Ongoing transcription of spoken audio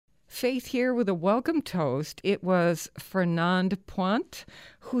Faith here with a welcome toast. It was Fernand Point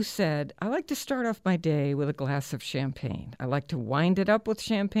who said, I like to start off my day with a glass of champagne. I like to wind it up with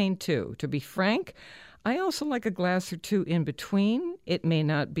champagne too. To be frank, I also like a glass or two in between. It may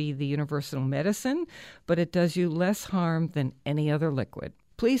not be the universal medicine, but it does you less harm than any other liquid.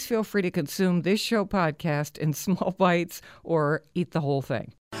 Please feel free to consume this show podcast in small bites or eat the whole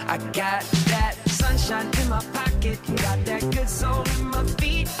thing. I got that sunshine in my pocket, got that good soul in my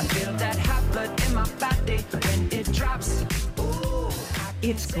feet. I feel that hot blood in my body when it drops. Ooh,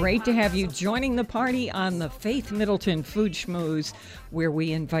 it's great to have you joining the party on the Faith Middleton Food Schmooze, where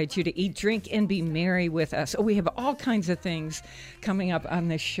we invite you to eat, drink, and be merry with us. We have all kinds of things coming up on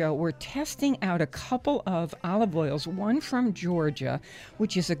this show. We're testing out a couple of olive oils, one from Georgia,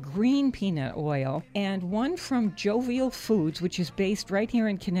 which is a green peanut oil, and one from Jovial Foods, which is based right here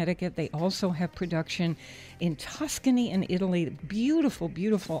in Connecticut. They also have production in Tuscany and Italy. Beautiful,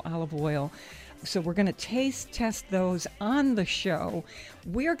 beautiful olive oil. So we're going to test those on the show.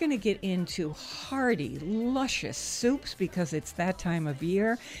 We're going to get into hearty, luscious soups because it's that time of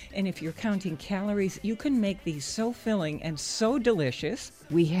year. And if you're counting calories, you can make these so filling and so delicious.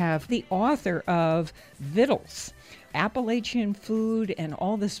 We have the author of Vittles, Appalachian food and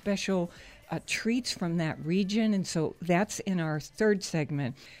all the special treats from that region. And so that's in our third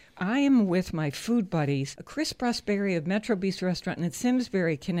segment. I am with my food buddies, Chris Prosperi of Metro Beast Restaurant in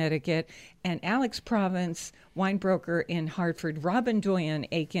Simsbury, Connecticut, and Alex Province, wine broker in Hartford, Robin Doyen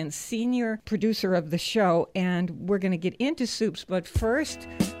Aiken, senior producer of the show, and we're going to get into soups, but first...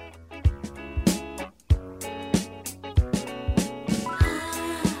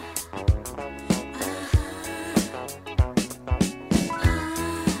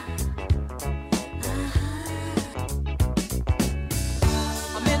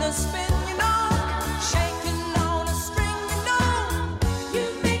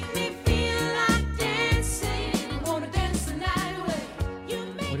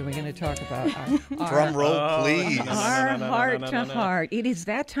 talk about drum roll, please. Our heart to heart. It is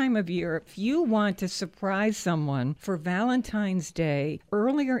that time of year. If you want to surprise someone for Valentine's Day,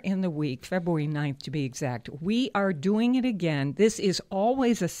 earlier in the week, February 9th to be exact, we are doing it again. This is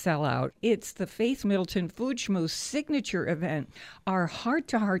always a sellout. It's the Faith Middleton Food Schmooze signature event, our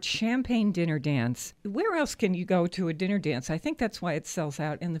heart-to-heart champagne dinner dance. Where else can you go to a dinner dance? I think that's why it sells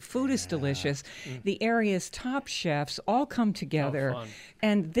out, and the food is delicious. The area's top chefs all come together.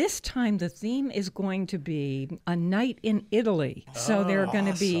 And this time the theme is going to be a night in Italy. So there are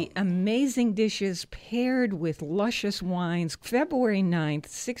going to be amazing dishes paired with luscious wines. February 9th,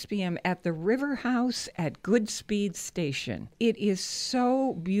 6 p.m. at the River House at Goodspeed Station. It is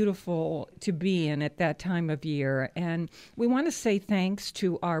so beautiful to be in at that time of year. And we want to say thanks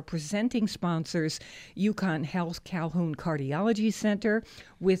to our presenting sponsors, UConn Health Calhoun Cardiology Center,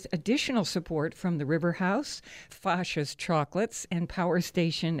 with additional support from the River House, Fasha's Chocolates, and Power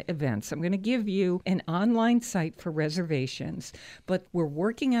Station Events. I'm going to give you an online site for reservations, but we're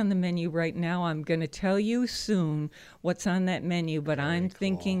working on the menu right now. I'm going to tell you soon what's on that menu, but I'm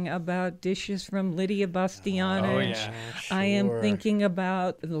thinking about dishes from Lydia Bastianich. I am thinking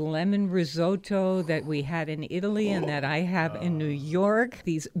about the lemon risotto that we had in Italy and that I have in New York.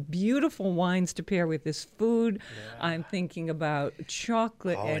 These beautiful wines to pair with this food. I'm thinking about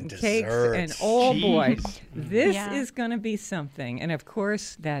chocolate and cakes, and oh boy, this is going to be something. And of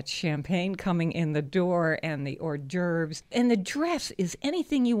course, that champagne coming in the door and the hors d'oeuvres. And the dress is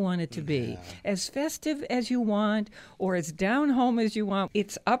anything you want it to be. As festive as you want or as down home as you want.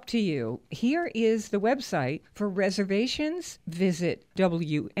 It's up to you. Here is the website for reservations. Visit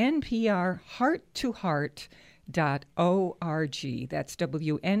WNPRhearttoheart.org. That's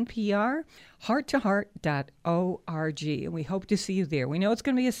WNPR hearttoheart.org. And we hope to see you there. We know it's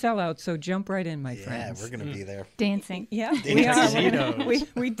going to be a sellout, so jump right in, my friends. Yeah, we're going to be there. Dancing. Yeah, we are.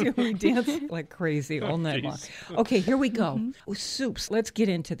 We do. We dance like crazy all night long. Okay, here we go. Soups. Let's get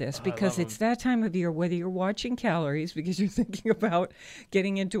into this because it's that time of year, whether you're watching calories because you're thinking about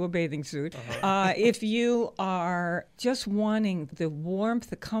getting into a bathing suit, if you are just wanting the warmth,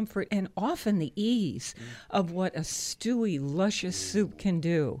 the comfort, and often the ease of what a stewy, luscious soup can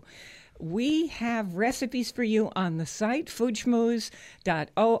do. We have recipes for you on the site,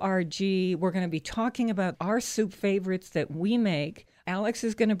 foodschmooze.org. We're going to be talking about our soup favorites that we make. Alex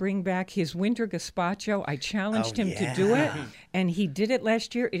is going to bring back his winter gazpacho. I challenged him to do it, and he did it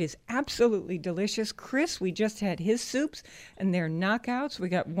last year. It is absolutely delicious. Chris, we just had his soups, and they're knockouts. We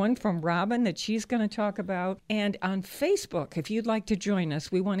got one from Robin that she's going to talk about. And on Facebook, if you'd like to join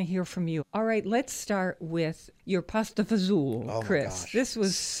us, we want to hear from you. All right, let's start with your pasta fazool, Chris. This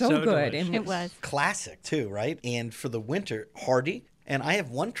was so good. And it was. Classic, too, right? And for the winter, hearty And I have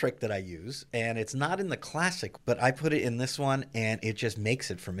one trick that I use, and it's not in the classic, but I put it in this one, and it just makes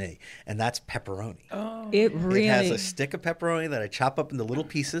it for me. And that's pepperoni. Oh. It really... It has a stick of pepperoni that I chop up into little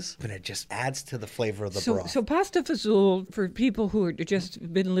pieces, and it just adds to the flavor of the broth. So pasta fazool, for people who are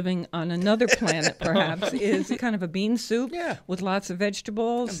just been living on another planet, perhaps, is kind of a bean soup with lots of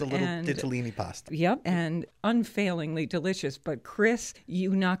vegetables. And the little ditalini pasta. Yep, and unfailingly delicious. But Chris,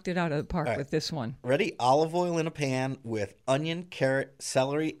 you knocked it out of the park with this one. Ready? Olive oil in a pan with onion, carrot,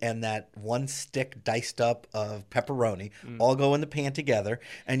 celery, and that one stick diced up of pepperoni. All go in the pan together.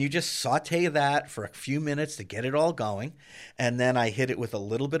 And you just saute that for a few minutes to get it all going. And then I hit it with a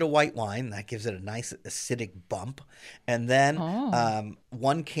little bit of white wine. That gives it a nice acidic bump. And then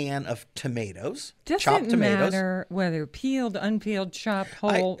 1 can of tomatoes. Chopped tomatoes. Doesn't matter whether peeled, unpeeled, chopped,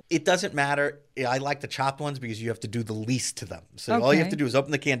 whole. It doesn't matter. I like the chopped ones because you have to do the least to them. So all you have to do is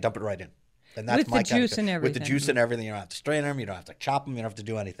open the can, dump it right in. And that's with my the juice and everything. With the juice and everything. You don't have to strain them. You don't have to chop them. You don't have to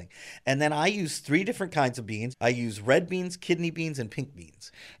do anything. And then I use 3 different kinds of beans. I use red beans, kidney beans, and pink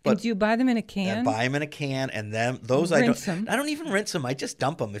beans. But do you buy them in a can? I buy them in a can, and then those rinse I don't even rinse them. I just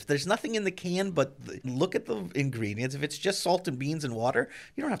dump them. If there's nothing in the can, but look at the ingredients. If it's just salt and beans and water,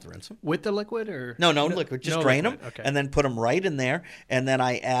 you don't have to rinse them. With the liquid or? No liquid. Just drain them and then put them right in there. And then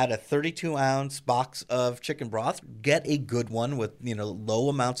I add a 32-ounce box of chicken broth. Get a good one with low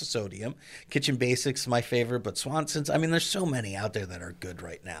amounts of sodium. Kitchen Basics my favorite, but Swanson's. I mean, there's so many out there that are good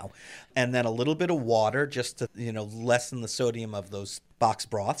right now. And then a little bit of water just to lessen the sodium of those box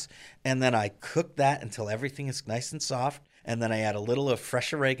broths. And then I cook that until everything is nice and soft. And then I add a little of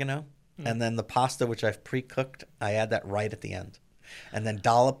fresh oregano. And then the pasta, which I've pre-cooked, I add that right at the end. And then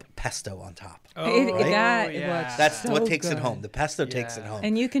dollop pesto on top. That's what takes it home. The pesto takes it home.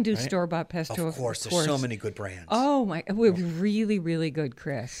 And you can do store-bought pesto. Of course, there's so many good brands. Oh my, it was really, really good,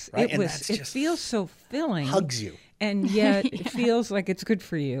 Chris. Right? It feels so filling. Hugs you. And yet it feels like it's good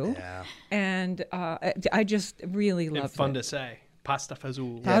for you. Yeah. And I just really love it. And fun to say. Pasta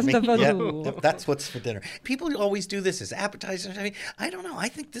fazool. Pasta fazool. Yeah, that's what's for dinner. People always do this as appetizers. I mean, I don't know. I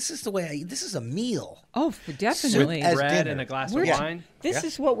think this is the way this is a meal. Oh, definitely. As bread dinner. and a glass of wine. This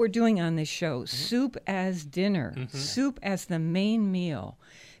is what we're doing on this show. Soup as dinner. Soup as the main meal.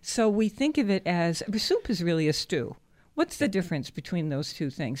 So we think of it as, soup is really a stew. What's the difference between those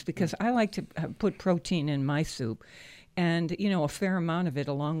two things? Because I like to put protein in my soup. And, a fair amount of it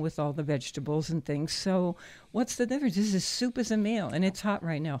along with all the vegetables and things. So what's the difference? This is soup as a meal, and it's hot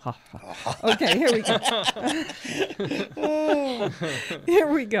right now. Okay, here we go. Here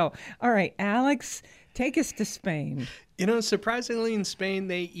we go. All right, Alex, take us to Spain. Surprisingly, in Spain,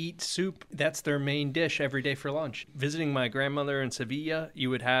 they eat soup. That's their main dish every day for lunch. Visiting my grandmother in Sevilla, you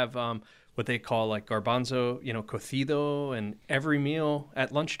would have what they call like garbanzo, cocido, and every meal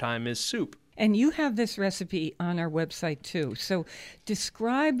at lunchtime is soup. And you have this recipe on our website, too. So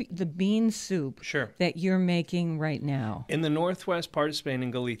describe the bean soup that you're making right now. In the northwest part of Spain,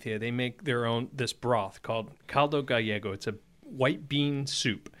 in Galicia, they make their own, this broth called caldo gallego. It's a white bean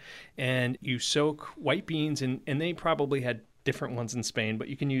soup. And you soak white beans, and they probably had different ones in Spain, but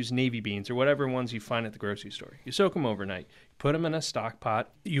you can use navy beans or whatever ones you find at the grocery store. You soak them overnight. You put them in a stock pot.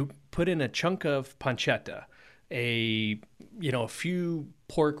 You put in a chunk of pancetta, a few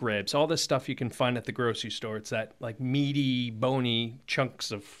pork ribs, all this stuff you can find at the grocery store. It's that like meaty, bony chunks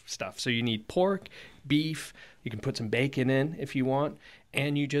of stuff. So you need pork, beef, you can put some bacon in if you want,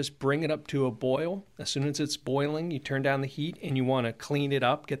 and you just bring it up to a boil. As soon as it's boiling, you turn down the heat and you want to clean it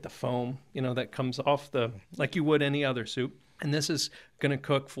up, get the foam, that comes off like you would any other soup. And this is going to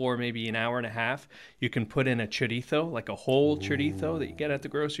cook for maybe an hour and a half. You can put in a chorizo, like a whole chorizo that you get at the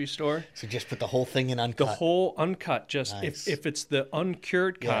grocery store. So just put the whole thing in uncut. The whole uncut. Just nice. If it's the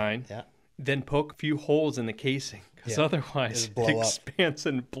uncured kind, then poke a few holes in the casing. Because otherwise it expands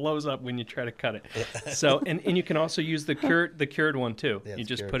and blows up when you try to cut it. So and you can also use the cured one too. You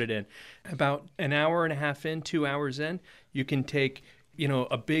just put it in. About an hour and a half in, 2 hours in, you can take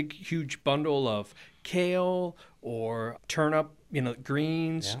a big, huge bundle of kale or turnip,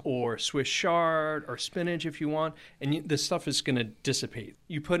 greens or Swiss chard or spinach if you want, and this stuff is going to dissipate.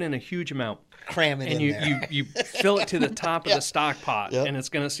 You put in a huge amount. Cram it in there. And you fill it to the top of the stock pot, and it's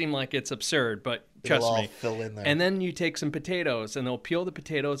going to seem like it's absurd, but trust me. Fill in there. And then you take some potatoes, and they'll peel the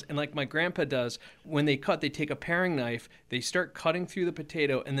potatoes, and like my grandpa does, when they cut, they take a paring knife, they start cutting through the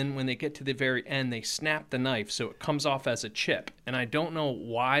potato, and then when they get to the very end, they snap the knife so it comes off as a chip. And I don't know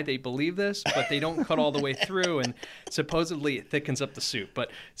why they believe this, but they don't cut all the way through, and supposedly it thickens up the soup.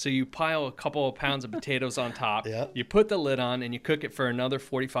 But so you pile a couple of pounds of potatoes on top, you put the lid on, and you cook it for another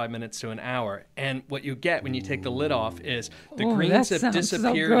 45 minutes to an hour. And what you get when you take the lid off is the greens have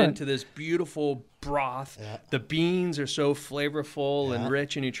disappeared into this beautiful broth. Yeah. The beans are so flavorful and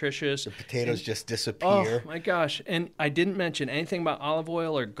rich and nutritious. The potatoes just Oh disappear. my gosh. And I didn't mention anything about olive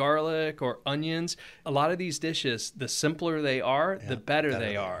oil or garlic or onions. A lot of these dishes, the simpler they are, the better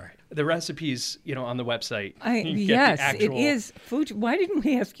they are. The recipes, on the website. You get the actual... it is food. Why didn't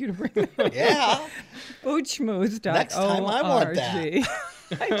we ask you to bring that? Yeah. Foodschmooze.org. Next time I want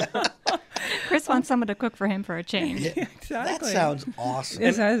that. Chris wants someone to cook for him for a change. That Exactly. sounds awesome.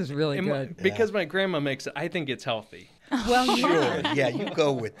 That is really And good. because my grandma makes it, I think it's healthy. Well, Sure. Yeah, you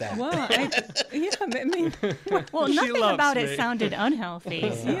go with that. Well, I mean, Well, She nothing loves about me. it sounded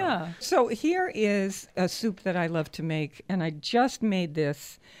unhealthy. yeah. So here is a soup that I love to make, and I just made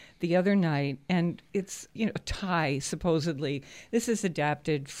this the other night, and it's Thai supposedly. This is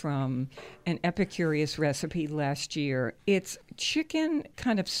adapted from an Epicurious recipe last year. It's chicken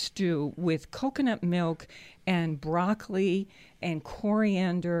kind of stew with coconut milk and broccoli and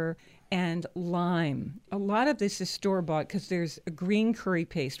coriander and lime. A lot of this is store-bought because there's a green curry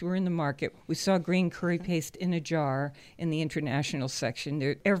paste. We're in the market. We saw green curry paste in a jar in the international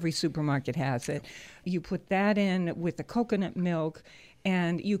section. Every supermarket has it. You put that in with the coconut milk,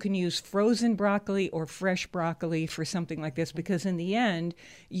 and you can use frozen broccoli or fresh broccoli for something like this, because in the end,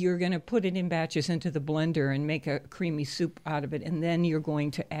 you're going to put it in batches into the blender and make a creamy soup out of it, and then you're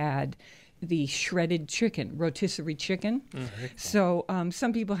going to add the shredded chicken, rotisserie chicken. So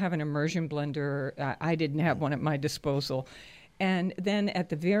some people have an immersion blender. I didn't have one at my disposal. And then at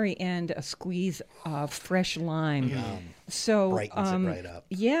the very end, a squeeze of fresh lime. So Brightens it right up.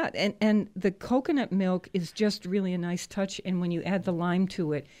 Yeah, and the coconut milk is just really a nice touch. And when you add the lime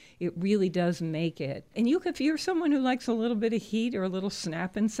to it, it really does make it. And if you're someone who likes a little bit of heat or a little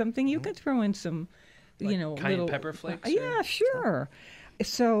snap in something, you can throw in some, cayenne little pepper flakes? Yeah, sure.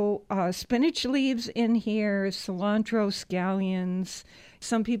 So spinach leaves in here, cilantro, scallions.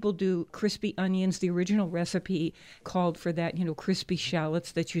 Some people do crispy onions. The original recipe called for that, crispy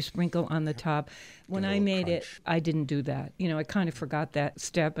shallots that you sprinkle on the top. When I made it, I didn't do that. I kind of forgot that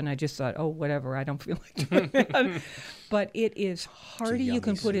step, and I just thought, oh, whatever, I don't feel like doing that. But it is hearty. You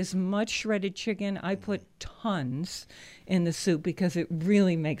can put as much shredded chicken. I put tons in the soup because it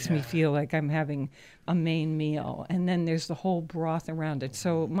really makes me feel like I'm having a main meal. And then there's the whole broth around it.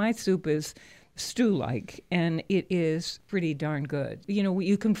 So my soup is stew-like, and it is pretty darn good.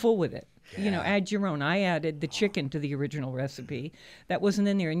 You can fool with it. Add your own. I added the chicken to the original recipe. That wasn't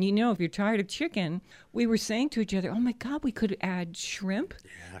in there. And if you're tired of chicken, we were saying to each other, oh my God, we could add shrimp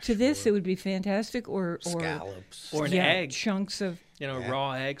to this. It would be fantastic. Or Scallops. Or an egg. Chunks of...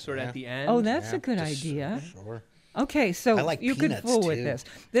 raw egg sort of at the end. Oh, that's a good idea. Sure. Okay, so I like you could peanuts, fool with too. this.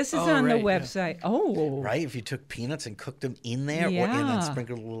 This is on the website. Oh. Right? If you took peanuts and cooked them in there and Yeah. then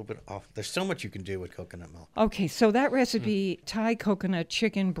sprinkled a little bit off. There's so much you can do with coconut milk. Okay, so that recipe, Thai coconut,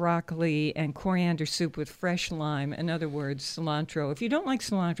 chicken, broccoli, and coriander soup with fresh lime. In other words, cilantro. If you don't like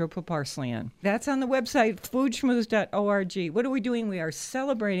cilantro, put parsley in. That's on the website, foodschmooze.org. What are we doing? We are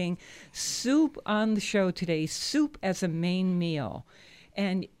celebrating soup on the show today, soup as a main meal.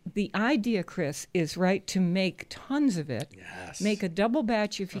 And the idea, Chris, is to make tons of it. Yes. Make a double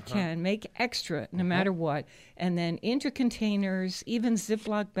batch if you can. Make extra no matter what. And then into containers, even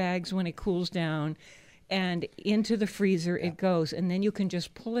Ziploc bags when it cools down. And into the freezer it goes. And then you can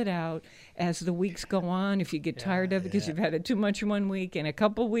just pull it out as the weeks go on. If you get tired of it because you've had it too much in 1 week, in a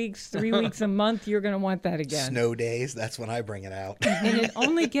couple weeks, 3 weeks, a month, you're going to want that again. Snow days, that's when I bring it out. And it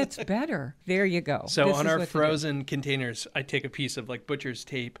only gets better. There you go. So This on is our what to do. frozen containers, I take a piece of butcher's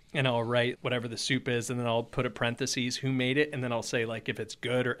tape and I'll write whatever the soup is, and then I'll put a parentheses who made it, and then I'll say if it's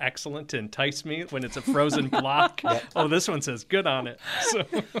good or excellent to entice me when it's a frozen block. Oh, this one says good on it. So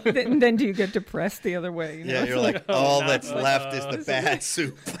Then do you get depressed the other way? Yeah, you're like, all not that's much. left is the bad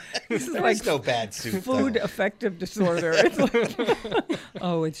soup. There's like no bad soup. Food though. affective disorder. It's like,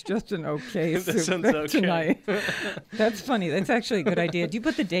 oh, it's just an okay This soup one's okay. tonight. That's funny. That's actually a good idea. Do you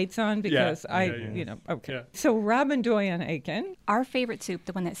put the dates on? Because yeah. okay. Yeah. So Robin Doyen Aiken. Our favorite soup,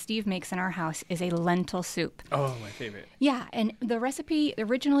 the one that Steve makes in our house, is a lentil soup. oh, my favorite. Yeah, and the recipe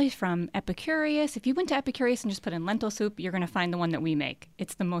originally is from Epicurious. If you went to Epicurious and just put in lentil soup, you're going to find the one that we make.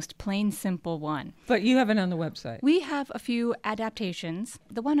 It's the most plain, simple one. But you have it on the website. We have a few adaptations.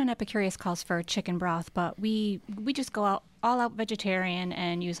 The one on Epicurious calls for chicken broth, but we just go out all out vegetarian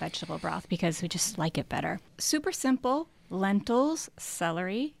and use vegetable broth because we just like it better. Super simple. Lentils,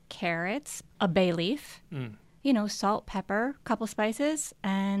 celery, carrots, a bay leaf. Salt, pepper, couple spices.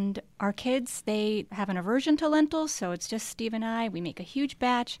 And our kids, they have an aversion to lentils, so it's just Steve and I. We make a huge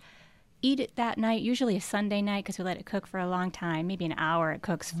batch. eat it that night, usually a Sunday night because we let it cook for a long time, maybe an hour it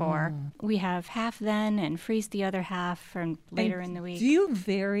cooks for. We have half then and freeze the other half from later in the week. Do you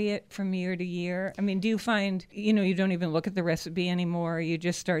vary it from year to year? I mean, do you find, you don't even look at the recipe anymore, you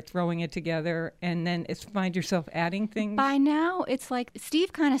just start throwing it together and then find yourself adding things? By now, it's like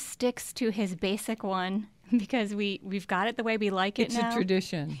Steve kind of sticks to his basic one because we've got it the way we like it It's now. a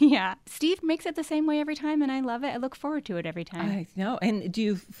tradition. Yeah. Steve makes it the same way every time, and I love it. I look forward to it every time. I know. And do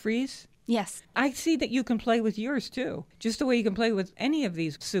you freeze? Yes. I see that you can play with yours too, just the way you can play with any of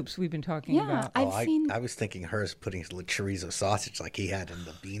these soups we've been talking Yeah, about. I've seen. I was thinking hers putting like chorizo sausage like he had in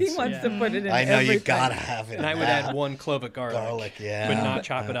the bean He soup. wants to put it in I know everything. you gotta have it. And I would add 1 clove of garlic. Garlic, yeah. But not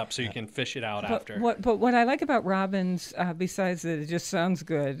chop it up so you can fish it out after. But what I like about Robin's, besides that it just sounds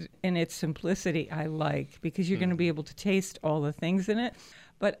good and its simplicity, I like because you're going to be able to taste all the things in it.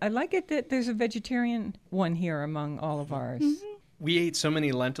 But I like it that there's a vegetarian one here among all of ours. We ate so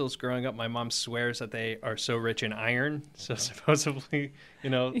many lentils growing up. My mom swears that they are so rich in iron. So supposedly,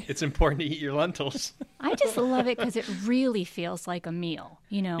 it's important to eat your lentils. I just love it because it really feels like a meal.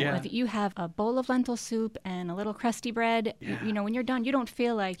 Yeah. If you have a bowl of lentil soup and a little crusty bread, when you're done, you don't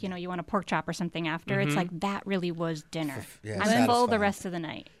feel like, you want a pork chop or something after. It's like that really was dinner. Yeah, I'm full the satisfying. rest of the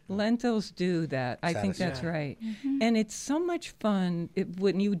night. Lentils do that. I think that's right. And it's so much fun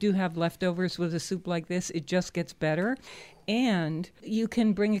when you do have leftovers with a soup like this. It just gets better. And you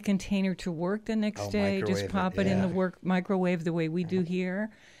can bring a container to work the next day. Just microwave it, pop it in the yeah. work microwave the way we do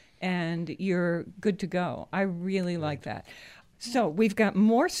here. And you're good to go. I really like that. So we've got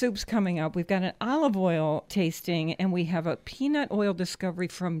more soups coming up. We've got an olive oil tasting, and we have a peanut oil discovery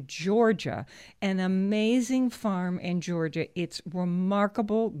from Georgia, an amazing farm in Georgia. It's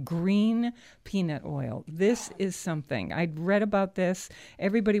remarkable green peanut oil. This is something. I'd read about this.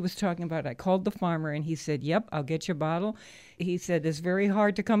 Everybody was talking about it. I called the farmer, and he said, yep, I'll get you a bottle. He said, it's very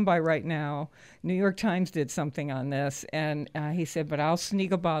hard to come by right now. New York Times did something on this, and he said, but I'll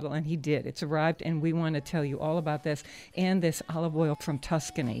sneak a bottle, and he did. It's arrived, and we want to tell you all about this and this olive oil from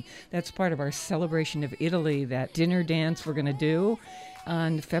Tuscany. That's part of our celebration of Italy, that dinner dance we're going to do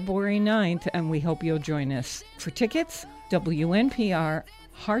on February 9th, and we hope you'll join us. For tickets, WNPR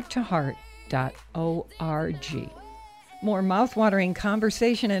hearttoheart.org. More mouth-watering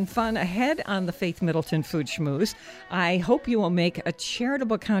conversation and fun ahead on the Faith Middleton Food Schmooze. I hope you will make a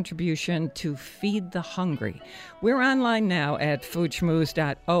charitable contribution to Feed the Hungry. We're online now at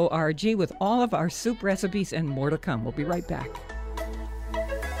foodschmooze.org with all of our soup recipes and more to come. We'll be right back.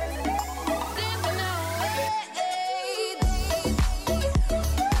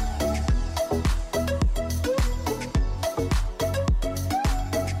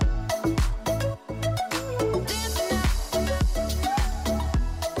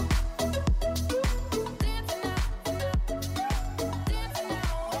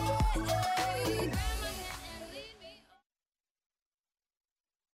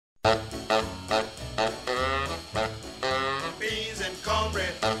 Beans and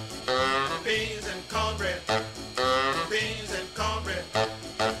cornbread. Beans and cornbread. Beans and cornbread.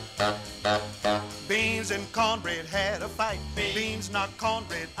 Beans and cornbread had a fight. Beans knocked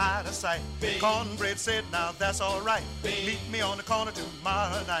cornbread out of sight. Cornbread said, now that's all right. Meet me on the corner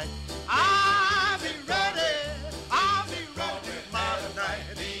tomorrow night. I'll be ready. I'll be ready tomorrow night.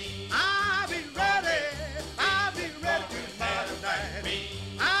 I'll be ready. I'll be ready tomorrow night.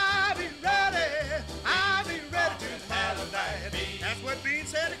 I'll be ready. I'll be ready tomorrow night. That's what Beans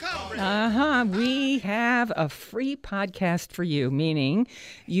said to cornbread. We have a free podcast for you, meaning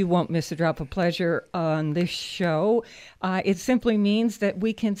you won't miss a drop of pleasure on this show. It simply means that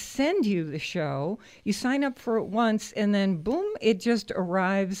we can send you the show. You sign up for it once, and then boom, it just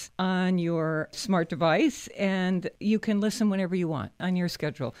arrives on your smart device, and you can listen whenever you want on your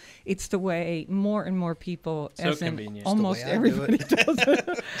schedule. It's the way more and more people, So as in convenient. almost It's the way I do everybody does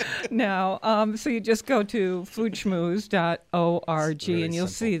it now. So you just go to foodschmooze.org, and you'll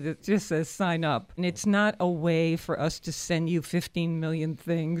see that it just says sign up. And it's not a way for us to send you 15 million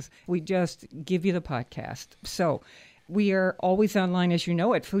things. We just give you the podcast. So we are always online, as you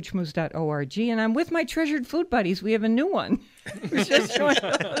know, at foodschmooze.org. And I'm with my treasured food buddies. We have a new one. who's just joined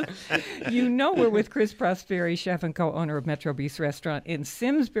us. You know we're with Chris Prosperi, chef and co-owner of Metro Beast Restaurant in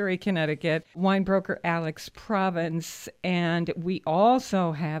Simsbury, Connecticut, wine broker Alex Provence, and we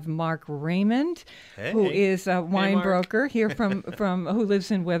also have Mark Raymond, who is a wine broker here from who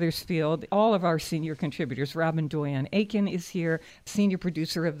lives in Wethersfield. All of our senior contributors, Robin Doyen Aiken is here, senior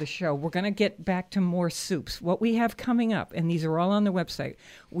producer of the show. We're going to get back to more soups. What we have coming up, and these are all on the website,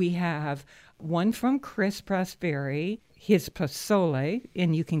 we have one from Chris Prosperi. his pozole,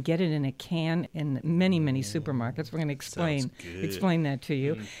 and you can get it in a can in many, many supermarkets. We're going to explain that to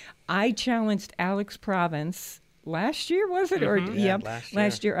you. I challenged Alex Province last year, was it? Or Yep.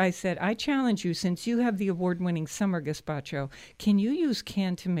 Last year I said, I challenge you, since you have the award-winning summer gazpacho, can you use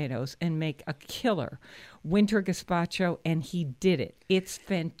canned tomatoes and make a killer winter gazpacho? And he did it. It's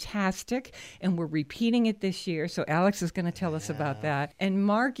fantastic, and we're repeating it this year. So Alex is going to tell us about that. And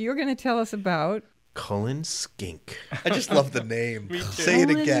Mark, you're going to tell us about Cullen Skink. I just love the name. Say it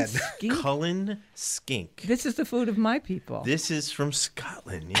Cullen again. Skink. Cullen Skink. This is the food of my people. This is from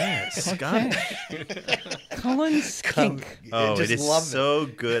Scotland. Yes, Scotland. Cullen Skink. Oh, just it is love so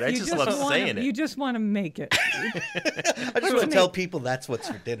good. I You just love saying You it. just want to make it. I just want to tell people that's what's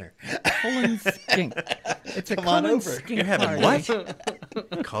for dinner. Cullen Skink. It's a Come on Cullen over. Skink You're having party.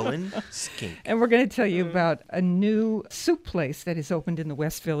 what? Cullen Skink. And we're going to tell you about a new soup place that is opened in the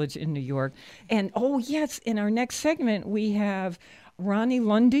West Village in New York. And oh, yes, in our next segment, we have Ronnie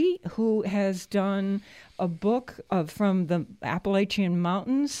Lundy, who has done a book from the Appalachian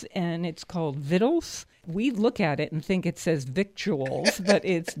Mountains, and it's called Vittles. We look at it and think it says victuals, but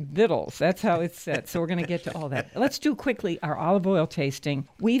it's vittles. That's how it's said. So we're going to get to all that. Let's do quickly our olive oil tasting.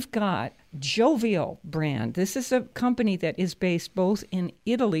 We've got Jovial brand. This is a company that is based both in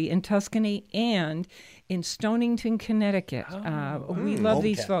Italy, in Tuscany, and in Stonington, Connecticut. We love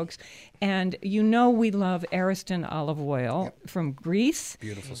these hometown. folks. And you know we love Ariston olive oil from Greece.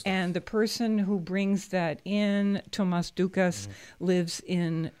 Beautiful stuff. And the person who brings that in, Tomas Dukas, lives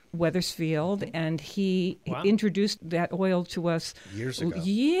in Weathersfield, and he introduced that oil to us Years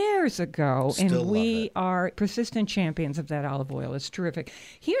ago. Still Still and we love it. are persistent champions of that olive oil. It's terrific.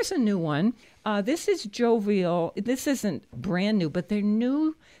 Here's a new one. This is Jovial. This isn't brand new, but their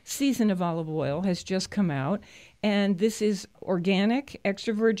new season of olive oil has just come out. And this is organic,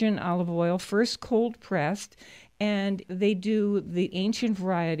 extra virgin olive oil, first cold pressed. And they do the ancient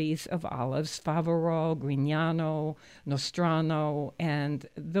varieties of olives, Favorol, Grignano, Nostrano, and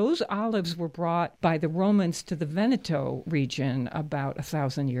those olives were brought by the Romans to the Veneto region about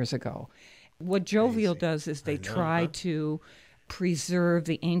 1,000 years ago. What Jovial does is they try to preserve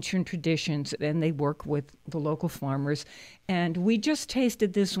the ancient traditions, and they work with the local farmers. And we just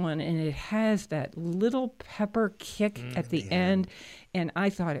tasted this one, and it has that little pepper kick at the end, and I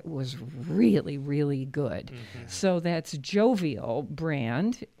thought it was really, really good. So that's Jovial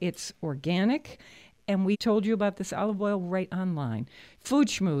brand. It's organic, and we told you about this olive oil right online,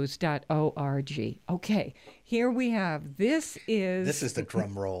 foodschmooze.org. Okay, here we have, this is the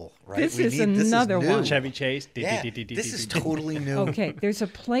drum roll, right? This is another new. one. Chevy Chase. Yeah, this is totally new. Okay, there's a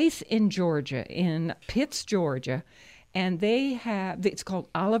place in Georgia, in Pitts, Georgia, and they have, it's called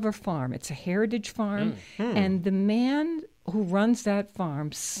Oliver Farm. It's a heritage farm, and the man who runs that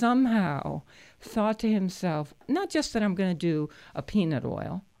farm somehow thought to himself, not just that I'm going to do a peanut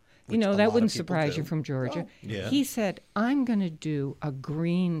oil. You know, a that lot wouldn't of people surprise do. you from Georgia. yeah. He said, I'm going to do a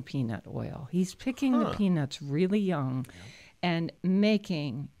green peanut oil. He's picking the peanuts really young and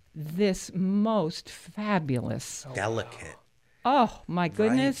making this most fabulous. Delicate. Oh, my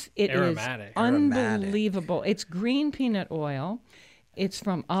goodness. It is Aromatic. unbelievable. It's green peanut oil. It's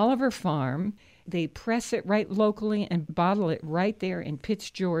from Oliver Farm. They press it right locally and bottle it right there in Pitts,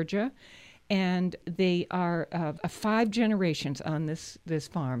 Georgia. And they are 5 generations on this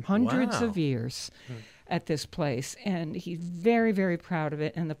farm, hundreds of years at this place. And he's very, very proud of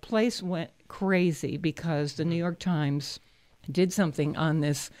it. And the place went crazy because the New York Times did something on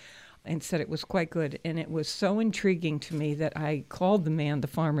this and said it was quite good. And it was so intriguing to me that I called the man, the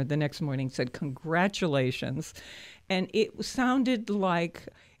farmer, the next morning, said, congratulations. And it sounded like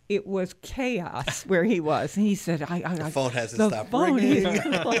it was chaos where he was. And he said, The phone hasn't the stopped phone ringing.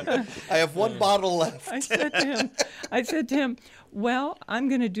 is- I have one bottle left. I said to him, well, I'm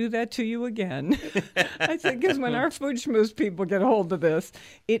going to do that to you again. I said, because when our Food Schmooze people get a hold of this,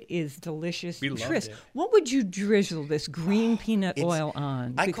 it is delicious. We loved Tris, it. what would you drizzle this green peanut oil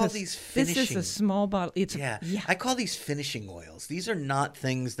on? I call Because these This is finishing. a small bottle. It's Yeah. I call these finishing oils. These are not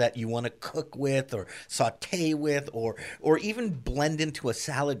things that you want to cook with or saute with or even blend into a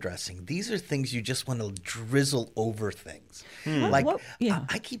salad dressing. These are things you just want to drizzle over things. Like yeah.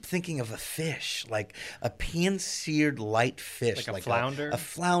 I keep thinking of a fish, like a pan-seared light fish, Like a flounder? a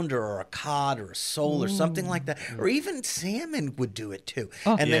flounder or a cod or a sole or something like that, or even salmon would do it too.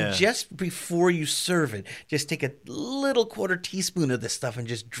 And Yeah. then just before you serve it, just take a little quarter teaspoon of this stuff and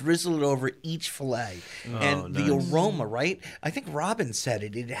just drizzle it over each fillet. And the aroma, right? I think Robin said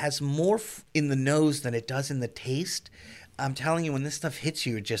it. It has more in the nose than it does in the taste. I'm telling you, when this stuff hits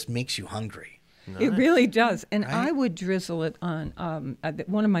you, it just makes you hungry. It really does. And I would drizzle it on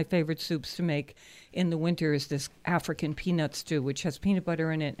one of my favorite soups to make in the winter is this African peanut stew, which has peanut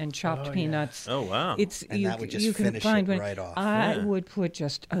butter in it and chopped peanuts. Oh, wow. And that would just you can finish find it one. right off. I would put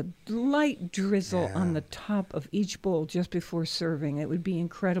just a light drizzle on the top of each bowl just before serving. It would be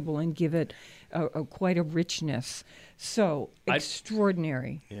incredible and give it quite a richness. So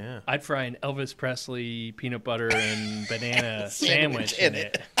extraordinary. Yeah. I'd fry an Elvis Presley peanut butter and banana sandwich in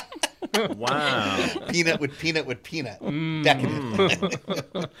it. Wow. Peanut with peanut.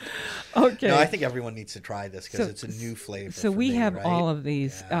 Decadent. Okay. No, I think everyone needs to try this because it's a new flavor. So for we me, have right? all of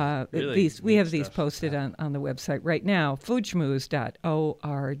these. Really We have neat these stuff. posted on the website right now,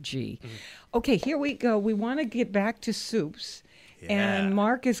 foodschmooze.org. Okay, here we go. We want to get back to soups. And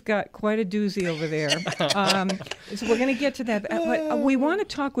Mark has got quite a doozy over there. So we're going to get to that. But we want to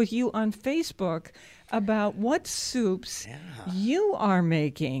talk with you on Facebook about what soups you are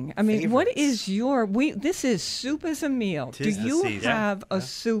making. I mean, what is your... This is soup as a meal. Do Tis the you season. have a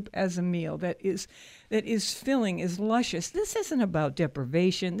soup as a meal that is filling, is luscious? This isn't about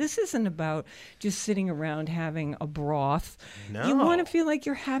deprivation. This isn't about just sitting around having a broth. No. You want to feel like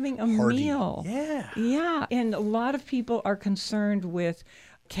you're having a meal. Yeah. Yeah. And a lot of people are concerned with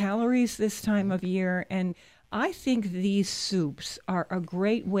calories this time of year. And I think these soups are a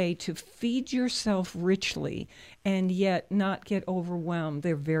great way to feed yourself richly and yet not get overwhelmed.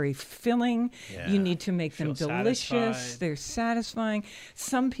 They're very filling. You need to make them Feel delicious. satisfied. They're satisfying.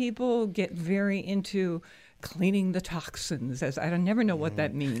 Some people get very into cleaning the toxins, as I never know what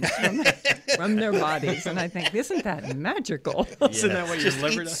that means from their bodies. And I think, isn't that magical? Isn't that what your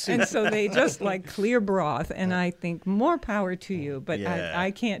liver does? And so they just like clear broth, and I think more power to you, but Yeah. I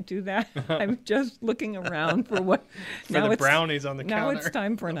can't do that. I'm just looking around for what For the brownies on the now counter. it's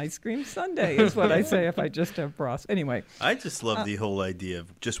time for an ice cream sundae is what I say if I just have broth. Anyway, I just love the whole idea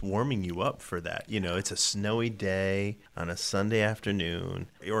of just warming you up for that. You know, it's a snowy day on a Sunday afternoon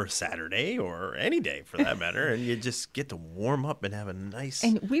or a Saturday or any day for that matter, and you just get to warm up and have a nice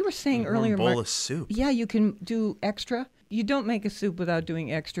and we were saying warm earlier, bowl Mark, of soup. yeah, you can do extra. You don't make a soup without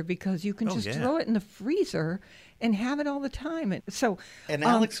doing extra because you can just throw it in the freezer and have it all the time. And so, And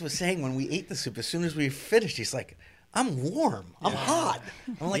Alex was saying when we ate the soup, as soon as we finished, he's like, I'm warm. I'm hot.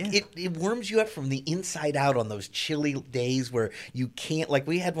 I'm like, it warms you up from the inside out on those chilly days where you can't, like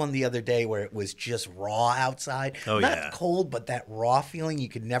we had one the other day where it was just raw outside. Oh, Not yeah. cold, but that raw feeling you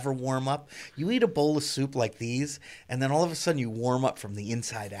could never warm up. You eat a bowl of soup like these, and then all of a sudden you warm up from the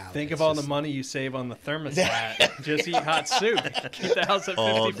inside out. Think It's of all just- the money you save on the thermostat. Just eat hot soup. Keep the house at 55.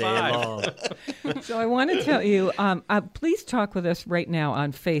 All day long. So I want to tell you, please talk with us right now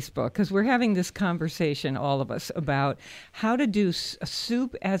on Facebook because we're having this conversation, all of us, about how to do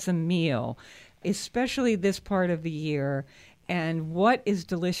soup as a meal, especially this part of the year, and what is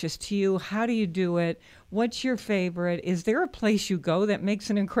delicious to you. How do you do it? What's your favorite? Is there a place you go that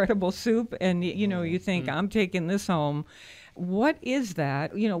makes an incredible soup and, you know, you think, I'm taking this home? What is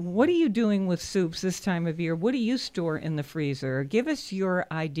that? You know, what are you doing with soups this time of year? What do you store in the freezer? Give us your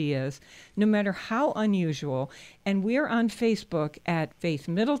ideas, no matter how unusual. And we're on Facebook at Faith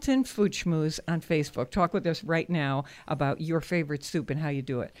Middleton Food Schmooze on Facebook. Talk with us right now about your favorite soup and how you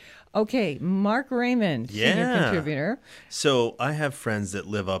do it. Okay, Mark Raymond, senior Yeah. contributor. So I have friends that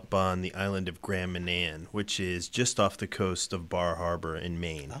live up on the island of Grand Manan, which is just off the coast of Bar Harbor in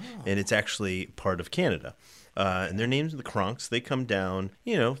Maine. And it's actually part of Canada. And their names are the Kronks. They come down,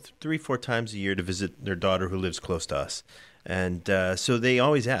 3-4 times a year to visit their daughter who lives close to us. And so they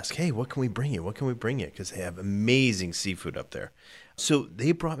always ask, hey, what can we bring you? What can we bring you? Because they have amazing seafood up there. So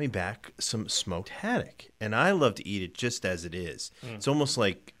they brought me back some smoked haddock. And I love to eat it just as it is. It's almost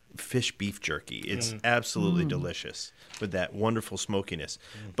like fish beef jerky. It's absolutely delicious with that wonderful smokiness.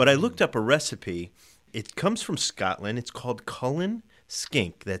 But I looked up a recipe. It comes from Scotland. It's called Cullen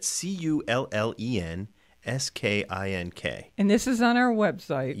Skink. That's Cullen Skink. And this is on our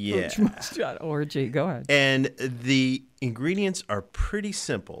website, Yeah. foodschmooze.org. Go ahead. And the ingredients are pretty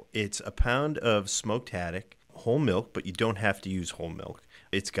simple. It's a pound of smoked haddock, whole milk, but you don't have to use whole milk.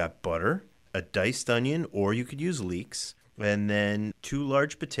 It's got butter, a diced onion, or you could use leeks, and then 2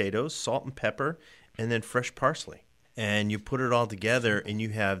 large potatoes, salt and pepper, and then fresh parsley. And you put it all together, and you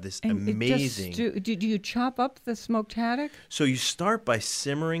have this And amazing... do you chop up the smoked haddock? So you start by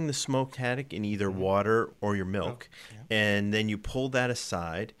simmering the smoked haddock in either water or your milk, and then you pull that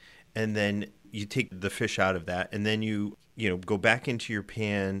aside, and then you take the fish out of that, and then you go back into your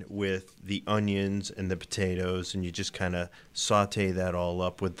pan with the onions and the potatoes, and you just kind of saute that all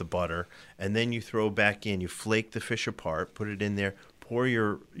up with the butter, and then you throw back in, you flake the fish apart, put it in there, pour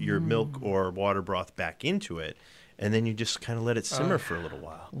your milk or water broth back into it, and then you just kind of let it simmer for a little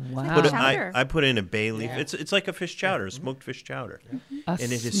while. Wow. Put it- Chowder. I put in a bay leaf. It's like a fish chowder, a smoked fish chowder, A and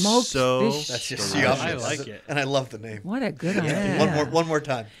it is smoked so. fish That's just chowder. yummy. I like it. And I love the name. What a good Yeah. idea. One more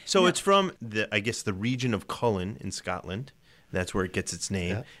time. So it's from the region of Cullen in Scotland. That's where it gets its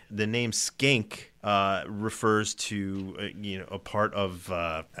name. Yeah. The name skink refers to a part of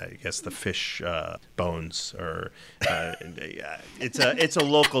I guess the fish bones, or it's a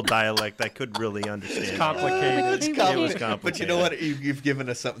local dialect I couldn't really understand. It's complicated. It was But complicated. you know what? You've given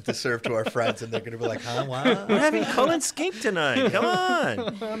us something to serve to our friends, and they're going to be like, huh? Wow. We're having Cullen skink tonight. Come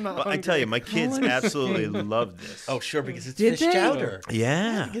on. Well, I tell you, my kids Cullen absolutely skink. love this. Oh, sure, because it's Did fish they? chowder.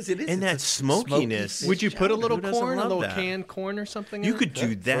 Yeah, because it is. and that It's a smoky smokiness. fish Would you put a little Who doesn't corn, a love little that? canned corn or something? You in could it? do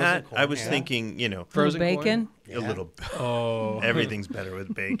Frozen that. corn, I was yeah. thinking, Frozen bacon. Yeah. a little. Oh. Everything's better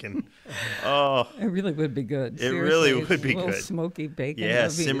with bacon. Oh, It really would be good. It really Seriously, would be a little good. smoky bacon. yeah,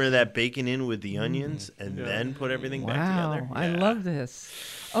 That'd be- simmer that bacon in with the onions, and then put everything back Wow, together. I Yeah. love this.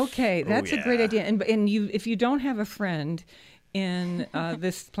 Okay, that's a great yeah. idea. And you, if you don't have a friend in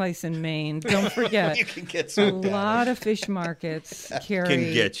this place in Maine, don't forget. You can get A smoked lot of fish markets carry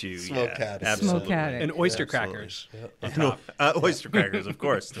Can get you. Smoked yeah, haddock. absolutely. Smoked haddock. And oyster Absolutely. crackers. No, oyster crackers, of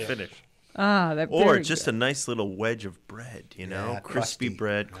course, to finish. that Or very just good. a nice little wedge of bread, Yeah, crispy crusty.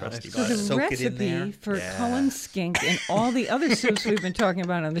 bread, crusty So the bread. Soak it in there. recipe for Yeah. Cullen skink and all the other soups we've been talking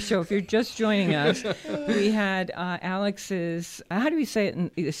about on the show, if you're just joining us, we had Alex's, how do we say it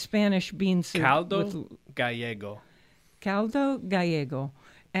in Spanish, bean soup? Caldo with gallego. Caldo gallego.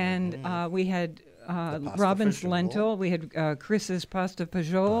 And we had pasta Robin's fajol. lentil. We had Chris's pasta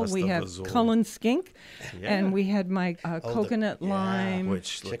fajol. We Pasta have fajol. Cullen skink. Yeah. And we had my coconut yeah. lime.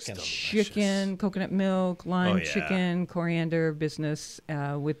 Which looks Chicken. delicious. Chicken, coconut milk, lime Oh, yeah. chicken, coriander business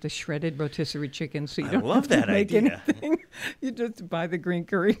with the shredded rotisserie chicken. So you I don't love have to that make idea. anything. You just buy the green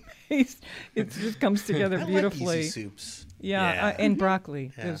curry paste. It just comes together I beautifully. like easy soups. Yeah, Yeah. and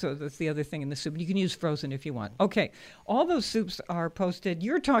broccoli. Yeah. So that's the other thing in the soup. You can use frozen if you want. Okay, all those soups are posted.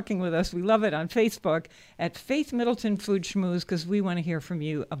 You're talking with us. We love it on Facebook at Faith Middleton Food Schmooze because we want to hear from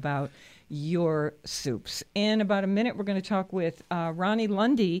you about your soups. In about a minute, we're going to talk with Ronnie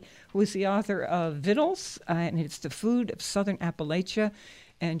Lundy, who is the author of Vittles, and it's the food of Southern Appalachia.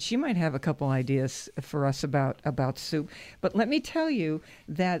 And she might have a couple ideas for us about soup. But let me tell you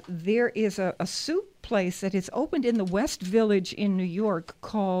that there is a soup place that is opened in the West Village in New York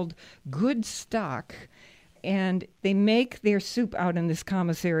called Good Stock. And they make their soup out in this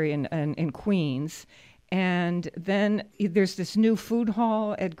commissary in Queens. And then there's this new food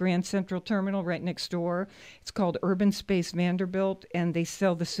hall at Grand Central Terminal right next door. It's called Urban Space Vanderbilt, and they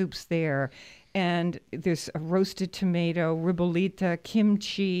sell the soups there. And there's a roasted tomato, ribollita,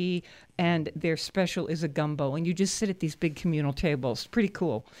 kimchi, and their special is a gumbo. And you just sit at these big communal tables. Pretty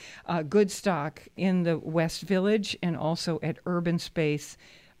cool. Good Stock in the West Village and also at Urban Space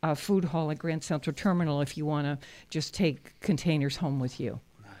Food Hall at Grand Central Terminal if you want to just take containers home with you.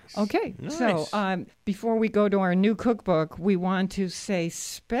 Okay, so before we go to our new cookbook, we want to say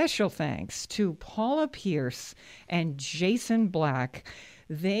special thanks to Paula Pierce and Jason Black.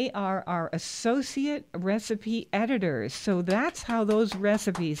 They are our associate recipe editors. So that's how those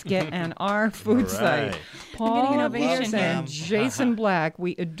recipes get on our food All site. right. Paula an ovation Pierce here. and Jason Black,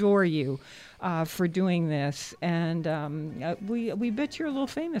 we adore you for doing this. And we bet you're a little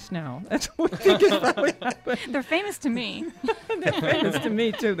famous now. That's what we think is probably happening. They're famous to me. They're famous to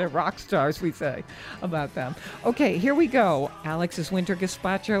me, too. They're rock stars, we say about them. Okay, here we go. Alex's Winter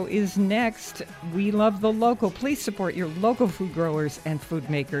Gazpacho is next. We love the local. Please support your local food growers and food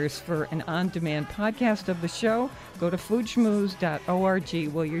makers. For an on-demand podcast of the show, go to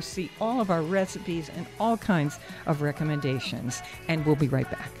foodschmooze.org where you see all of our recipes and all kinds of recommendations. And we'll be right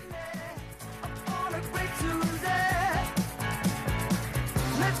back. On a great Tuesday,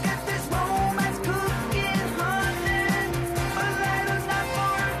 let's get this romance cooking, honey. Let us not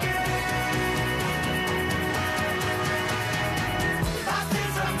forget.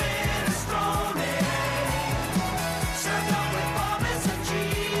 Pasties are minestrone, served up with Parmesan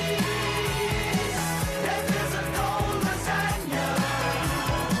cheese. Then there's a cold lasagna,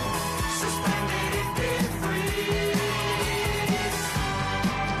 suspended in deep freeze.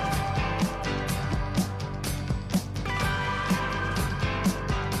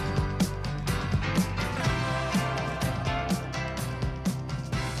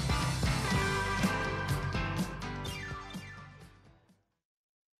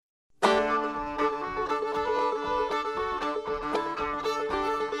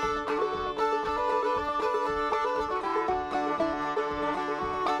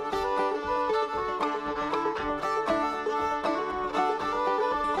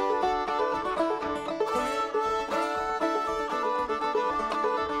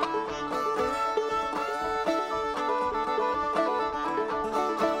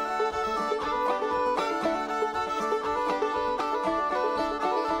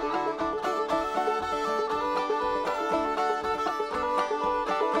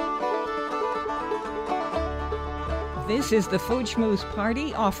 This is the Food Schmooze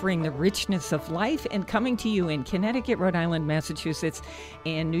Party, offering the richness of life and coming to you in Connecticut, Rhode Island, Massachusetts,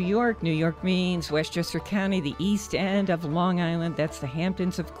 and New York. New York means Westchester County, the east end of Long Island. That's the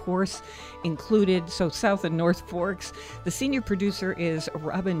Hamptons, of course, included, so south and North Forks. The senior producer is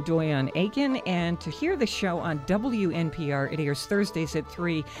Robin Doyon-Aiken, and to hear the show on WNPR, it airs Thursdays at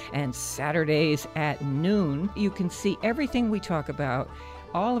 3 and Saturdays at noon. You can see everything we talk about,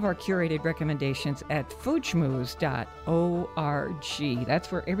 all of our curated recommendations at foodschmooze.org. That's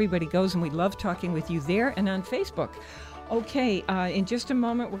where everybody goes, and we love talking with you there and on Facebook. Okay, in just a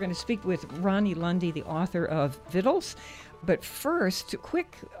moment, we're going to speak with Ronnie Lundy, the author of Vittles. But first,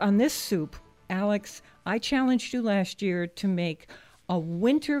 quick on this soup. Alex, I challenged you last year to make a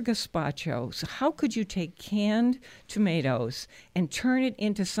winter gazpacho. So how could you take canned tomatoes and turn it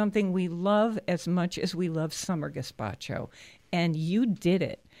into something we love as much as we love summer gazpacho? And you did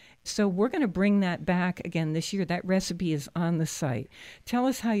it. So we're going to bring that back again this year. That recipe is on the site. Tell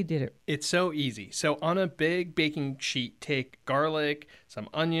us how you did it. It's so easy. So on a big baking sheet, take garlic, some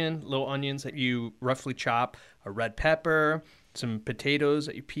onion, little onions that you roughly chop, a red pepper, some potatoes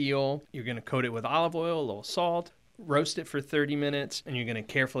that you peel. You're going to coat it with olive oil, a little salt. Roast it for 30 minutes, and you're going to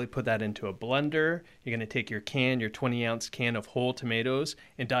carefully put that into a blender. You're going to take your 20-ounce can of whole tomatoes,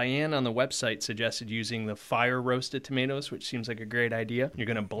 and Diane on the website suggested using the fire-roasted tomatoes, which seems like a great idea. You're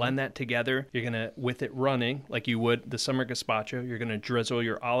going to blend that together. You're going to, with it running, like you would the summer gazpacho, you're going to drizzle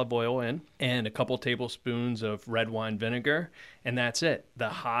your olive oil in and a couple tablespoons of red wine vinegar, and that's it. The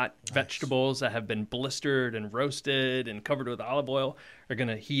hot vegetables that have been blistered and roasted and covered with olive oil are going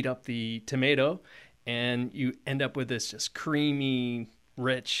to heat up the tomato, and you end up with this just creamy,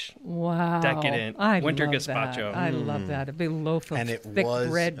 rich, decadent winter gazpacho. I love that. A big loaf of thick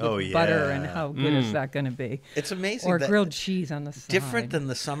bread with Oh, butter, yeah. and how good is that going to be? It's amazing. Or that grilled cheese on the side. different than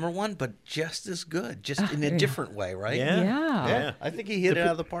the summer one, but just as good, just in a different way, right? Yeah. I think he hit it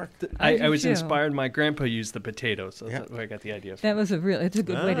out of the park. I was too. inspired. My grandpa used the potatoes, so that's where I got the idea from. That was it's a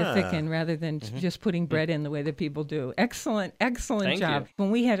good way to thicken rather than just putting bread in the way that people do. Excellent Thank job. you.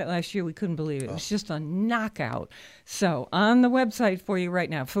 When we had it last year, we couldn't believe it. It was just a knockout. So on the website for you right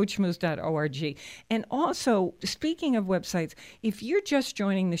now, foodschmooze.org. And also, speaking of websites, if you're just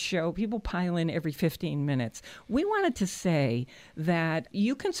joining the show, people pile in every 15 minutes. We wanted to say that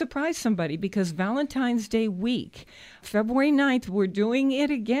you can surprise somebody because Valentine's Day week, February 9th, we're doing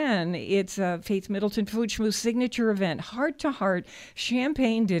it again. It's a Faith Middleton Food Schmooze signature event, heart-to-heart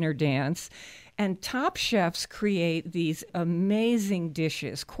champagne dinner dance. And top chefs create these amazing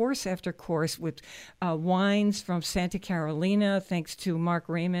dishes, course after course, with wines from Santa Carolina, thanks to Mark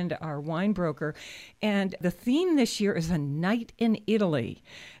Raymond, our wine broker. And the theme this year is a night in Italy.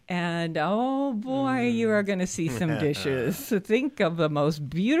 And oh boy, you are going to see some dishes. So think of the most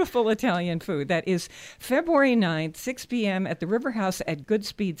beautiful Italian food. That is February 9th, 6 p.m. at the River House at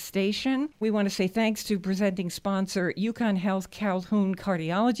Goodspeed Station. We want to say thanks to presenting sponsor Yukon Health Calhoun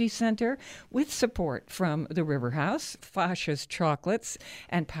Cardiology Center with support from the River House, Fasha's Chocolates,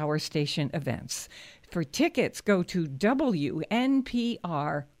 and Power Station Events. For tickets, go to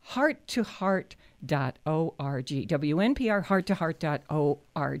WNPR Heart to Heart WNPR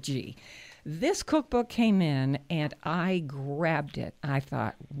WNPRhearttoheart.org. This cookbook came in and I grabbed it. I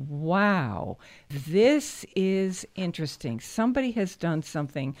thought, wow, this is interesting. Somebody has done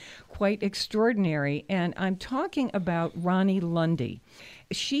something quite extraordinary, and I'm talking about Ronnie Lundy.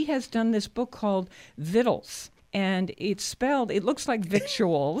 She has done this book called Vittles. And it's spelled, it looks like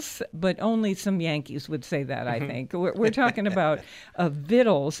victuals, but only some Yankees would say that, I think. We're talking about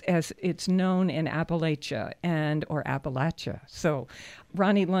Vittles as it's known in Appalachia or Appalachia. So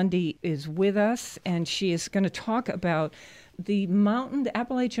Ronnie Lundy is with us, and she is going to talk about the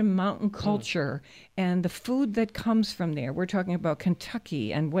Appalachian mountain culture and the food that comes from there. We're talking about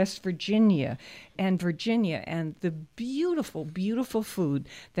Kentucky and West Virginia and the beautiful, beautiful food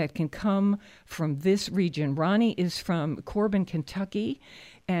that can come from this region. Ronnie is from Corbin, Kentucky,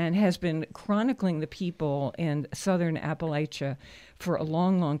 and has been chronicling the people in southern Appalachia for a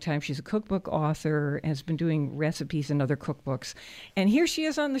long, long time. She's a cookbook author and has been doing recipes in other cookbooks. And here she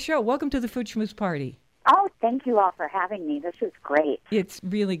is on the show. Welcome to the Food Schmooze Party. Oh, thank you all for having me. This is great. It's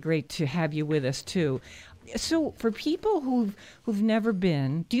really great to have you with us, too. So for people who've never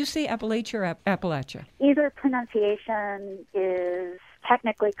been, do you say Appalachia or Appalachia? Either pronunciation is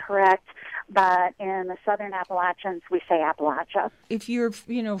technically correct. but in the southern Appalachians, we say Appalachia. If you're,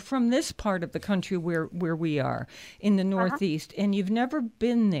 from this part of the country where we are, in the Northeast, and you've never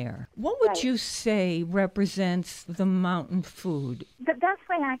been there, what would you say represents the mountain food? The best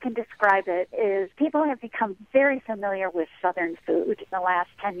way I can describe it is people have become very familiar with Southern food in the last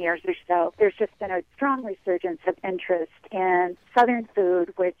 10 years or so. There's just been a strong resurgence of interest in Southern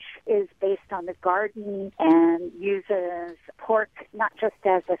food, which is based on the garden and uses pork not just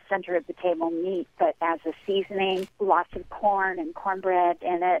as a center of the table meat, but as a seasoning, lots of corn and cornbread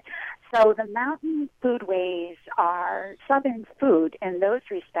in it. So the mountain foodways are Southern food in those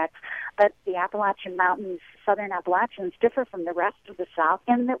respects, but the Appalachian Mountains, Southern Appalachians, differ from the rest of the South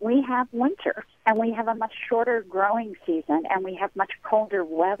in that we have winter, and we have a much shorter growing season, and we have much colder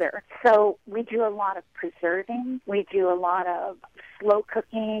weather. So we do a lot of preserving. We do a lot of slow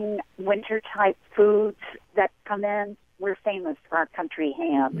cooking, winter-type foods that come in. We're famous for our country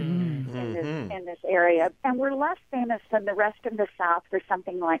ham in this area. And we're less famous than the rest of the South for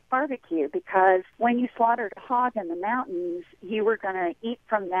something like barbecue, because when you slaughtered a hog in the mountains, you were going to eat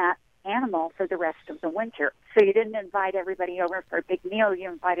from that animal for the rest of the winter. So you didn't invite everybody over for a big meal. You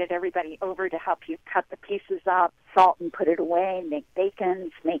invited everybody over to help you cut the pieces up, salt and put it away, make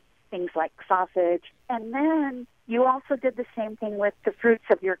bacons, make things like sausage. And then you also did the same thing with the fruits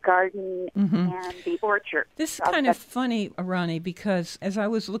of your garden and the orchard. This is kind of funny, Roni, because as I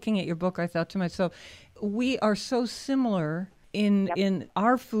was looking at your book, I thought to myself, we are so similar in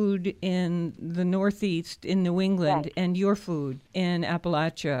our food in the Northeast, in New England, and your food in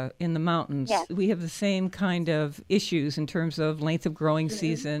Appalachia, in the mountains. Yes. We have the same kind of issues in terms of length of growing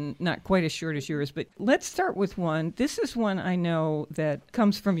season, not quite as short as yours. But let's start with one. This is one I know that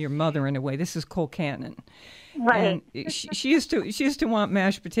comes from your mother in a way. This is colcannon. Right. And she used to want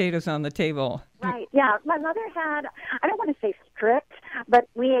mashed potatoes on the table. Right. Yeah. My mother had, I don't want to say strict, but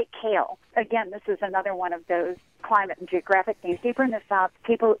we ate kale. Again, this is another one of those climate and geographic things. Deeper in the South,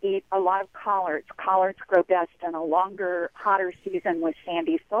 people eat a lot of collards. Collards grow best in a longer, hotter season with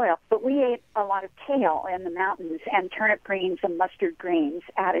sandy soil. But we ate a lot of kale in the mountains, and turnip greens and mustard greens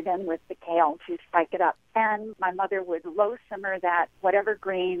added in with the kale to spike it up. And my mother would low simmer that whatever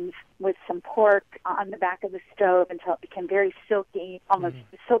greens with some pork on the back of the stove until it became very silky, almost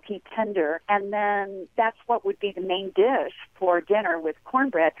silky tender. And then that's what would be the main dish for dinner with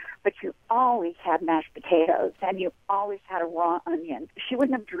cornbread. But you always had mashed potatoes, and you always had a raw onion. She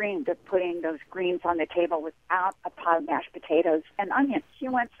wouldn't have dreamed of putting those greens on the table without a pot of mashed potatoes and onions. She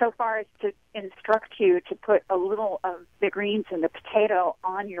went so far as to instruct you to put a little of the greens and the potato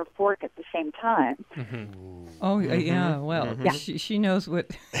on your fork at the same time. Oh, yeah. Well, she knows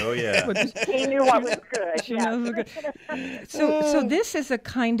what... Oh, yeah. She knew what was good. She knows what good. So this is a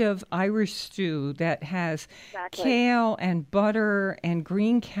kind of Irish stew that has kale and butter and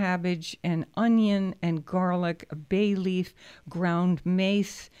green cabbage and onion and garlic, bay leaf, ground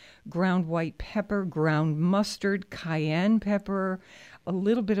mace, ground white pepper, ground mustard, cayenne pepper, a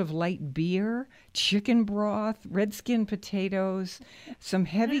little bit of light beer, chicken broth, red skin potatoes, some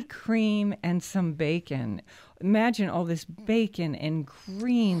heavy cream, and some bacon. Imagine all this bacon and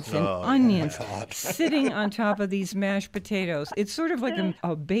greens and onions sitting on top of these mashed potatoes. It's sort of like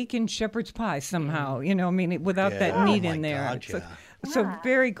a bacon shepherd's pie somehow, without that meat in there. God, So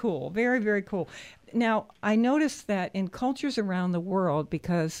very cool, very, very cool. Now, I noticed that in cultures around the world,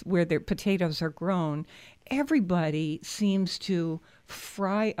 because where their potatoes are grown, everybody seems to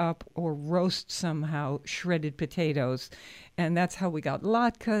fry up or roast somehow shredded potatoes. And that's how we got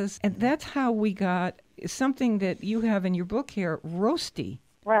latkes. And that's how we got something that you have in your book here, roasty.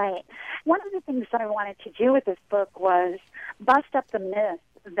 Right. One of the things that I wanted to do with this book was bust up the myth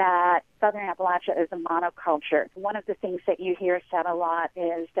that Southern Appalachia is a monoculture. One of the things that you hear said a lot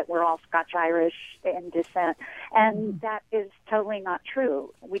is that we're all Scotch-Irish in descent, and that is totally not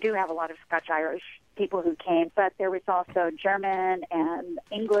true. We do have a lot of Scotch-Irish people who came, but there was also German and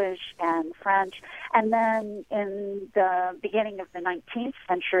English and French. And then in the beginning of the 19th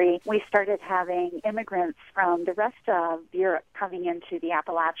century, we started having immigrants from the rest of Europe coming into the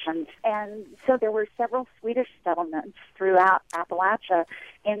Appalachians. And so there were several Swedish settlements throughout Appalachia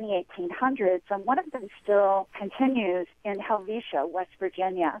in the 1800s, and one of them still continues in Helvetia, West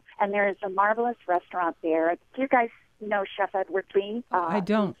Virginia. And there is a marvelous restaurant there. Do you guys know Chef Edward Lee? I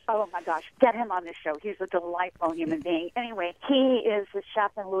don't. Oh, my gosh. Get him on the show. He's a delightful human being. Anyway, he is a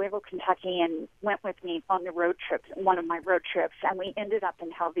chef in Louisville, Kentucky, and went with me on the road trips, one of my road trips, and we ended up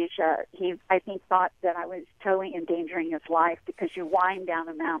in Helvetia. He, I think, thought that I was totally endangering his life because you wind down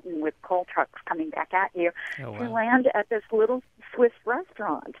a mountain with coal trucks coming back at you to land at this little Swiss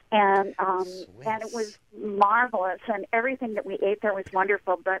restaurant. And it was marvelous, and everything that we ate there was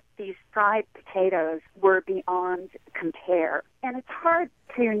wonderful, but these fried potatoes were beyond compare. And it's hard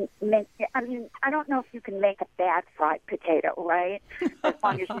to make, I mean, I don't know if you can make a bad fried potato, right? As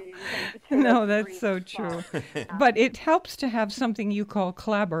long as you're using potatoes. No, that's so true. But it helps to have something you call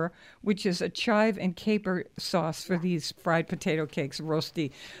clabber, which is a chive and caper sauce for these fried potato cakes,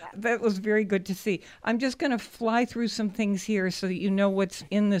 roasty. Yeah. That was very good to see. I'm just going to fly through some things here so that you know what's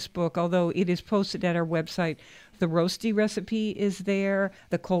in this book, although it is posted at our website. The roasty recipe is there.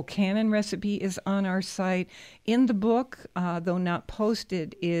 The Colcannon recipe is on our site. In the book, though not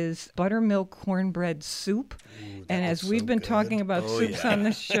posted, is buttermilk cornbread soup. Ooh, and as we've been talking about soups on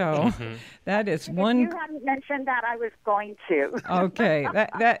this show, that is one. If you hadn't mentioned that, I was going to. Okay,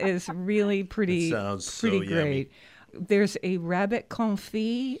 that is really pretty. That sounds pretty so great. Yummy. There's a rabbit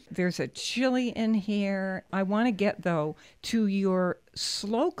confit. There's a chili in here. I want to get, though, to your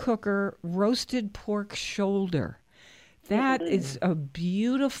slow cooker roasted pork shoulder. That is a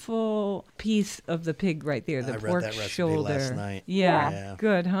beautiful piece of the pig right there, the I pork read that shoulder. recipe last night. Yeah,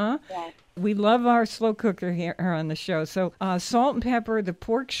 good, huh? Yeah. We love our slow cooker here on the show. So salt and pepper, the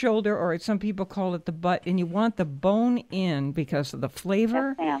pork shoulder, or some people call it the butt, and you want the bone in because of the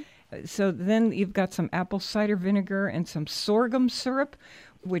flavor. Yes, ma'am. So then you've got some apple cider vinegar and some sorghum syrup,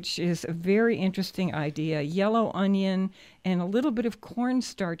 which is a very interesting idea, yellow onion, and a little bit of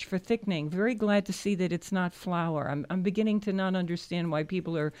cornstarch for thickening. Very glad to see that it's not flour. I'm beginning to not understand why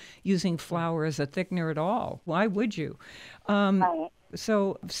people are using flour as a thickener at all. Why would you? Right.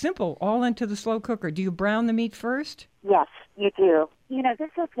 So simple, all into the slow cooker. Do you brown the meat first? Yes, you do. You know,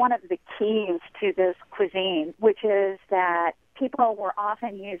 this is one of the keys to this cuisine, which is that people were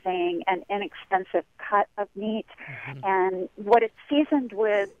often using an inexpensive cut of meat, and what it's seasoned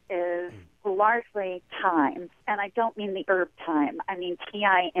with is largely thyme, and I don't mean the herb thyme, I mean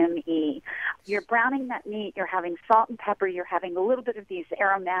T-I-M-E. You're browning that meat, you're having salt and pepper, you're having a little bit of these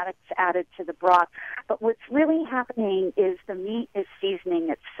aromatics added to the broth, but what's really happening is the meat is seasoning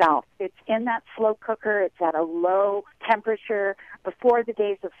itself. It's in that slow cooker, it's at a low temperature. Before the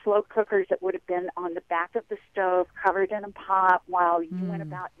days of slow cookers, it would have been on the back of the stove, covered in a pot while you went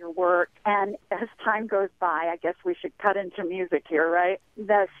about your work, and as time goes by, I guess we should cut into music here, right?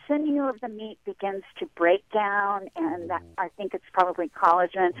 The sinew of the meat begins to break down, and that, I think it's probably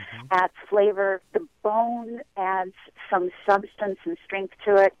collagen, adds flavor. The bone adds some substance and strength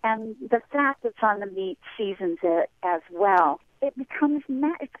to it, and the fat that's on the meat seasons it as well. It becomes,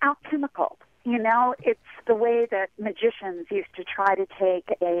 it's alchemical. You know, it's the way that magicians used to try to take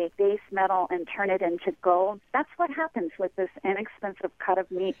a base metal and turn it into gold. That's what happens with this inexpensive cut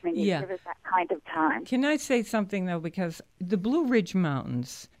of meat when you give it that kind of time. Can I say something, though? Because the Blue Ridge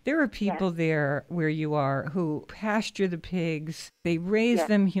Mountains, there are people there where you are who pasture the pigs. They raise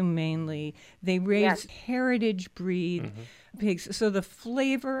them humanely. They raise heritage breed pigs. So the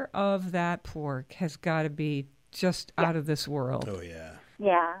flavor of that pork has got to be just out of this world. Oh, yeah.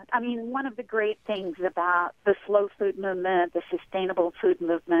 Yeah, I mean, one of the great things about the slow food movement, the sustainable food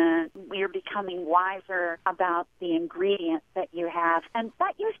movement, we're becoming wiser about the ingredient that you have. And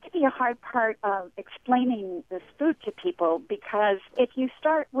that used to be a hard part of explaining this food to people, because if you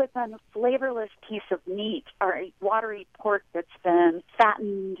start with a flavorless piece of meat or a watery pork that's been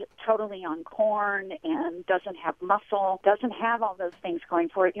fattened totally on corn and doesn't have muscle, doesn't have all those things going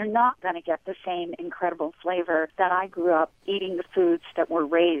for it, you're not going to get the same incredible flavor that I grew up eating the foods that were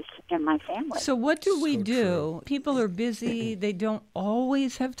raised in my family. So what do we do? People are busy. They don't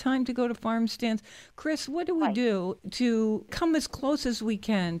always have time to go to farm stands. Chris, what do we do to come as close as we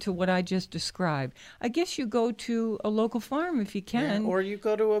can to what I just described? I guess you go to a local farm if you can. Yeah, or you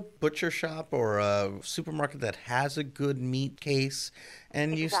go to a butcher shop or a supermarket that has a good meat case,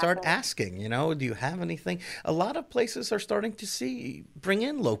 and you start asking, you know, do you have anything? A lot of places are starting to bring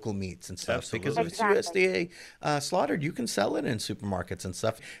in local meats and stuff because if it's USDA slaughtered, you can sell it in supermarkets and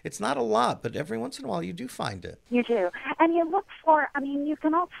stuff. It's not a lot, but every once in a while you do find it. You do. And you look for, I mean, you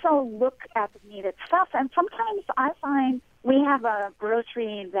can also look at the meat itself, and sometimes I find we have a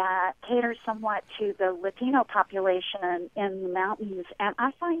grocery that caters somewhat to the Latino population in the mountains, and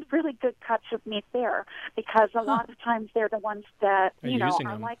I find really good cuts of meat there because a lot of times they're the ones that, you know,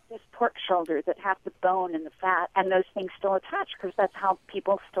 I like this pork shoulder that have the bone and the fat and those things still attached because that's how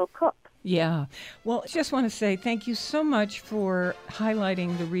people still cook. Yeah. Well, just want to say thank you so much for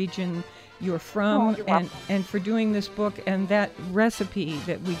highlighting the region you're from you're welcome. and for doing this book. And that recipe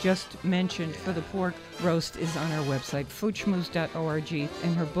that we just mentioned for the pork roast is on our website, foodschmooze.org.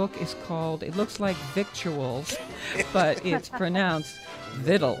 And her book is called, it looks like victuals, but it's pronounced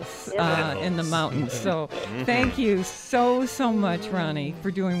Vittles in the mountains. So thank you so much, Ronnie, for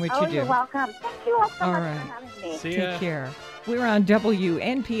doing what you do. You're welcome. Thank you all so All much right. for having me. See ya. Take care. We're on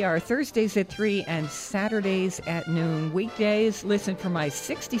WNPR Thursdays at 3 and Saturdays at noon. Weekdays, listen for my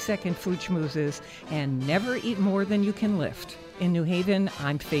 60-second food schmoozes and never eat more than you can lift. In New Haven,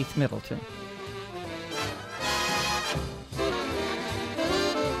 I'm Faith Middleton.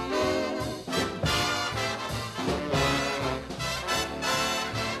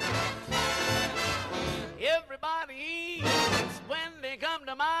 Everybody eats when they come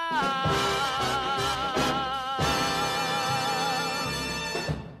to mind.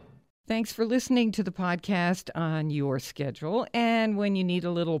 Thanks for listening to the podcast on your schedule. And when you need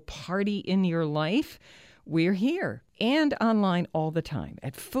a little party in your life, we're here and online all the time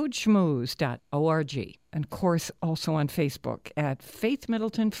at foodschmooze.org. And of course, also on Facebook at Faith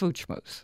Middleton Food Schmooze.